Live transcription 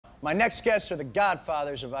My next guests are the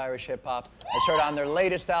godfathers of Irish hip-hop, as heard on their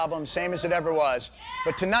latest album, Same As It Ever Was.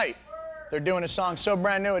 But tonight, they're doing a song so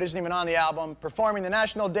brand new it isn't even on the album, performing the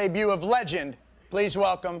national debut of legend. Please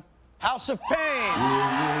welcome House of Pain.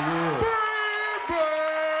 Yeah.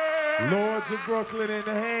 Lords of Brooklyn in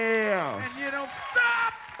the house. And you don't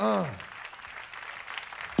stop.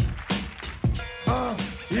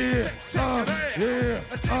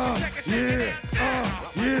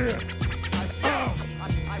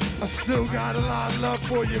 I still got a lot of love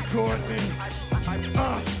for you, Courtney.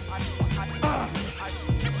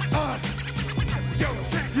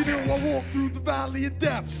 You know I walk through the valley of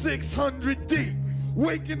death, 600 deep,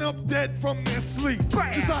 waking up dead from their sleep.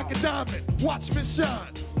 Just like a diamond, watch me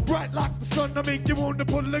shine. Bright like the sun, I make you want to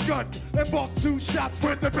pull a gun and mark 2 shots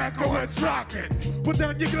when the back of it's rocking. Put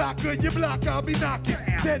down your Glock or your block, I'll be knocking.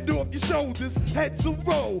 Head off your shoulders, heads will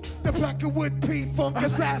roll. The pack of wood P-Funk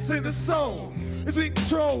assassin of soul is in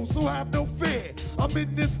control, so have no fear. I'm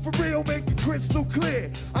in this for real, make it crystal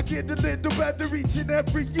clear. I get a little better each and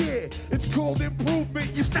every year. It's called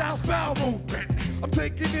improvement, your style's bowel movement. I'm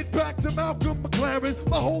taking it back to Malcolm McLaren.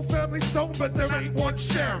 My whole family's stoned, but there ain't one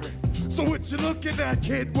sharing. So what you looking at,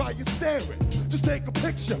 kid, while you're staring? Just take a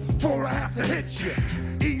picture before I have to hit you.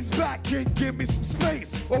 Ease back, kid, give me some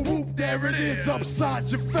space. Or whoop, there it is, upside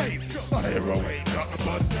your face. A hero ain't nothing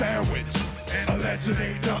but a sandwich. A legend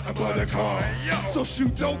ain't nothing but a car. So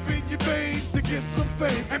shoot dope in your veins to get some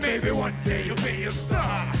fame. And maybe one day you'll be a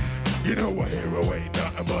star. You know a hero ain't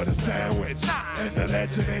nothing but a sandwich. And a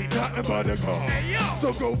legend ain't nothing but a car.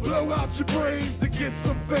 So go blow out your brains to get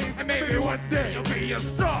some fame. And maybe one day you'll be a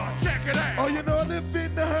star. Check it out. Oh, you know I live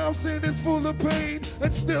in the house and it's full of pain.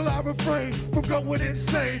 And still I refrain from going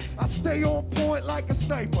insane. I stay on point like a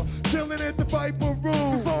sniper, chilling at the Viper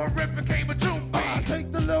room. Before a rip became a tomb. I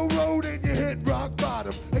take the low road and you hit rock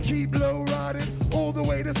bottom. And keep low riding all the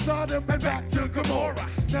way to Sodom and back to Gomorrah.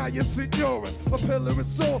 Now you're senoras, a pillar of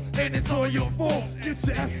salt, and it's all your fault. Get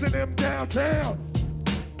your S&M downtown.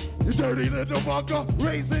 You dirty little fucker,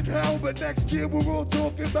 raising hell. But next year we're all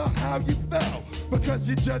talking about how you fell, because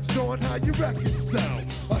you judged on how your records sell.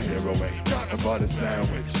 A hero ain't nothing but a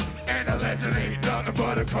sandwich, and a legend ain't nothing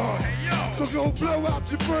but a car. So go blow out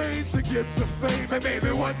your brains to get some fame, and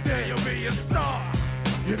maybe one day you'll be a star.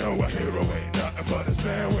 You know a hero ain't nothing but a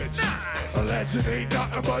sandwich. A legend ain't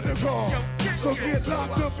nothing but a car. So get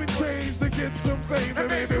locked up in chains to get some fame, and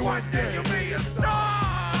maybe one day you'll be a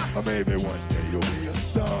star. Or maybe one day you'll be a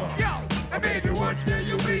star. Or maybe one day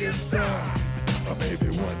you'll be a star. Or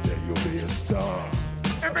maybe one day you'll be a star.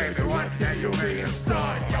 And maybe one day you'll be a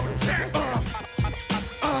star.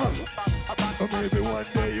 Or maybe one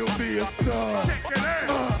day you'll be a star.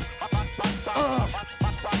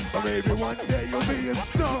 Or maybe one day you'll be a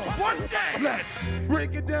star. One day! Let's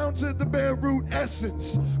break it down to the bare root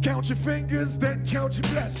essence. Count your fingers, then count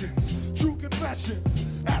your blessings. True confessions,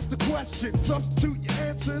 ask the questions. Substitute your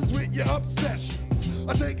answers with your obsessions.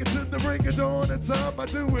 I take it to the ring of dawn at time. I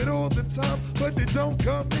do it all the time, but it don't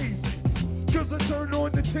come easy. Cause I turn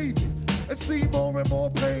on the TV and see more and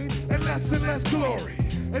more pain and less glory.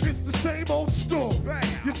 And it's the same old story.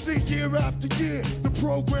 You see year after year, the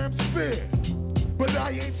program's fair. But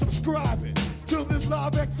I ain't subscribing till this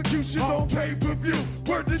live execution's on pay-per-view.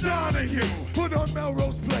 Word to Donahue, put on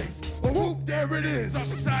Melrose Place. Oh, whoop, there it is.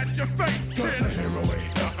 Upside your face. Cause a hero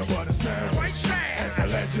ain't nothing but a sandwich. And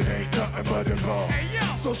a legend ain't nothing but a car.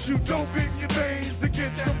 So shoot dope in your veins to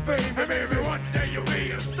get some fame. And maybe one day you'll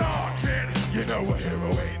be a star, kid. You know a hero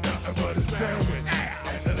ain't nothing but a sandwich.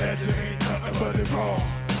 And a legend ain't nothing but a car.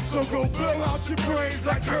 So go blow out your brains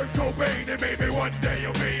like Kurt Cobain. And maybe one day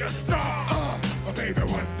you'll be a star. Or maybe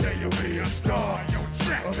one day you'll be a star.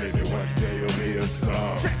 Or maybe one day you'll be a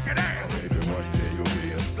star. Check it out. Or maybe one day you'll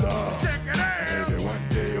be a star. Check it out. Or maybe one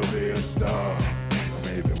day you'll be a star. Or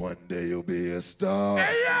maybe one day you'll be a star.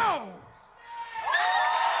 Hey yo!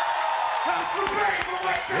 House of Pain for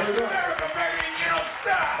West Coast America, baby, and you don't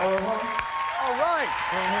stop. All right.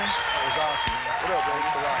 That was awesome. What up, baby?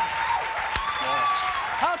 It's a lot.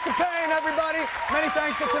 House of Pain, everybody. Many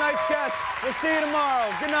thanks to tonight's guests. We'll see you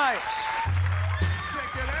tomorrow. Good night.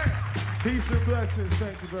 Peace and blessings,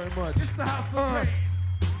 thank you very much. It's the House of Pain.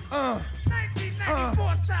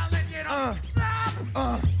 1994 style, and you don't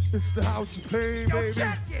stop. It's the House of Pain, baby.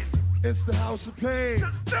 Check it. It's the House of Pain.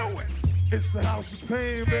 Just do it. It's the House of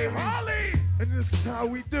Pain, Hey, baby. Harley. and this is how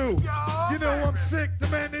we do. You know I'm sick,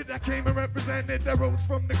 demanded, I came and represented, I rose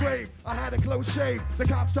from the grave. I had a close shave, the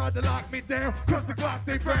cops tried to lock me down, cause the Glock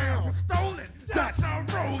they found was stolen. That's how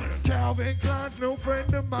rolling. Calvin Klein's no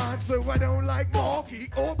friend of mine, so I don't like Marky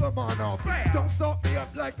or the Monarchy. Don't start me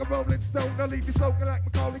up like a Rolling Stone, I'll leave you soaking like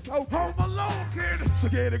Macaulay Culkin. Home Alone, kid. So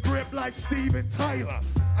get a grip like Steven Tyler.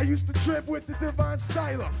 I used to trip with the Divine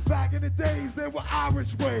Styler. Back in the days, there were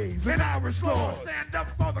Irish ways and Irish laws. Stand up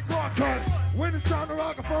for the cause. Cause when it's time to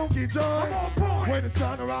rock a funky joint, I'm on point. When it's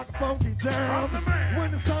time to rock a funky jam, I'm the man.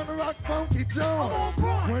 When it's time to rock a funky joint, I'm on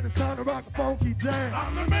point. When it's time to rock a funky jam,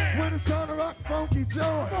 I'm the man. When it's time to rock a funky joint,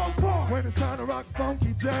 I'm on point. When it's time to rock a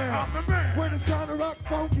funky jam, I'm the man. When it's time to rock a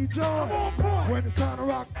funky joint, I'm on point. When it's time to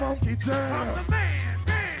rock a funky jam, I'm the man.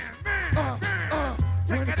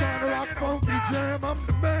 When it's time to rock a funky jam, I'm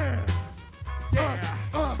the man.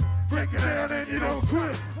 Break it down and you don't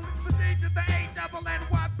quit. The D to the A double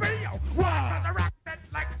NYBO. Why? Cause I rock that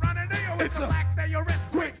like running Neo. It's a black day you're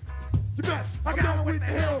quick. You best. I got with the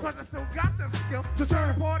hill. Cause I still got the skill to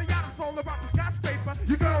turn party out and soul about the skyscraper.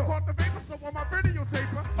 You go. Caught the vapor, so on my video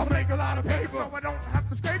taper, I make a lot of paper, so I don't have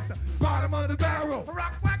to scrape the bottom of the barrel. I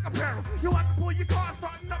rock whack apparel. You want to pull your car,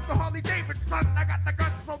 starting up the Harley Davidson. I got the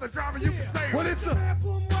guns, so the driver you can say. Well, it's a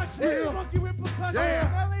funky with percussion.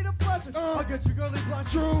 LA to Flushing. I'll get you girly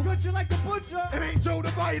blush. True. Cut you like a butcher. It ain't Joe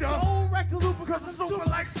the Biter. The old record loop because it's super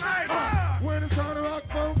like Snyder. When it's time to rock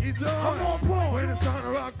funky jam, I'm on point. When it's time to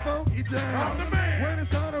rock funky jam, I'm the man. When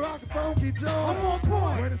it's time to rock a funky jam, I'm on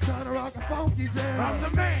point. When it's time to rock a funky jam, I'm the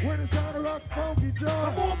man. When it's time to rock a funky jam,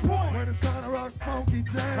 I'm on point. When it's time to rock a funky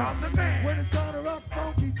jam, I'm the man. When it's time to rock a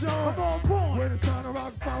funky jam, I'm on point. When it's time to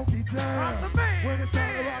rock a funky jam, I'm the man. When it's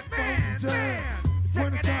time to rock a funky jam.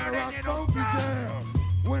 When it's time to rock funky jam.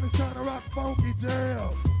 When it's time to rock funky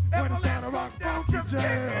jam. When it's time to rock funky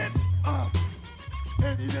jam.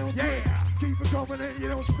 And you don't quit. Keep it coming and you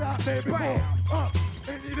don't stop, baby.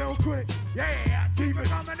 And you don't quit. Yeah, keep it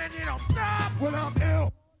coming and you don't stop. Well, I'm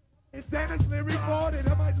ill. If Dennis Leary recorded,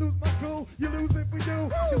 I might lose my cool. You lose if we do.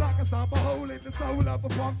 Cause I can stomp a hole in the soul of a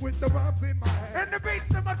punk with the rhymes in my head. And the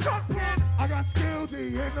beats in my trunk, kid. I got skill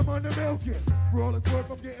D and I'm under milking. For all it's worth,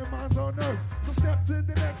 I'm getting mines on earth. So step to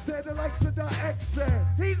the next head, the likes of the X said.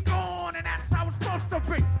 He's gone and that's how it's supposed to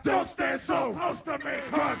be. Don't stand so close to me.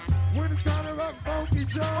 Cause when it's time to rock funky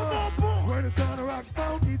jam, I'm on board. When it's time to rock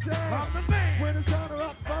funky jam, I'm the man. When it's time to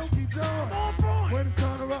rock funky jam,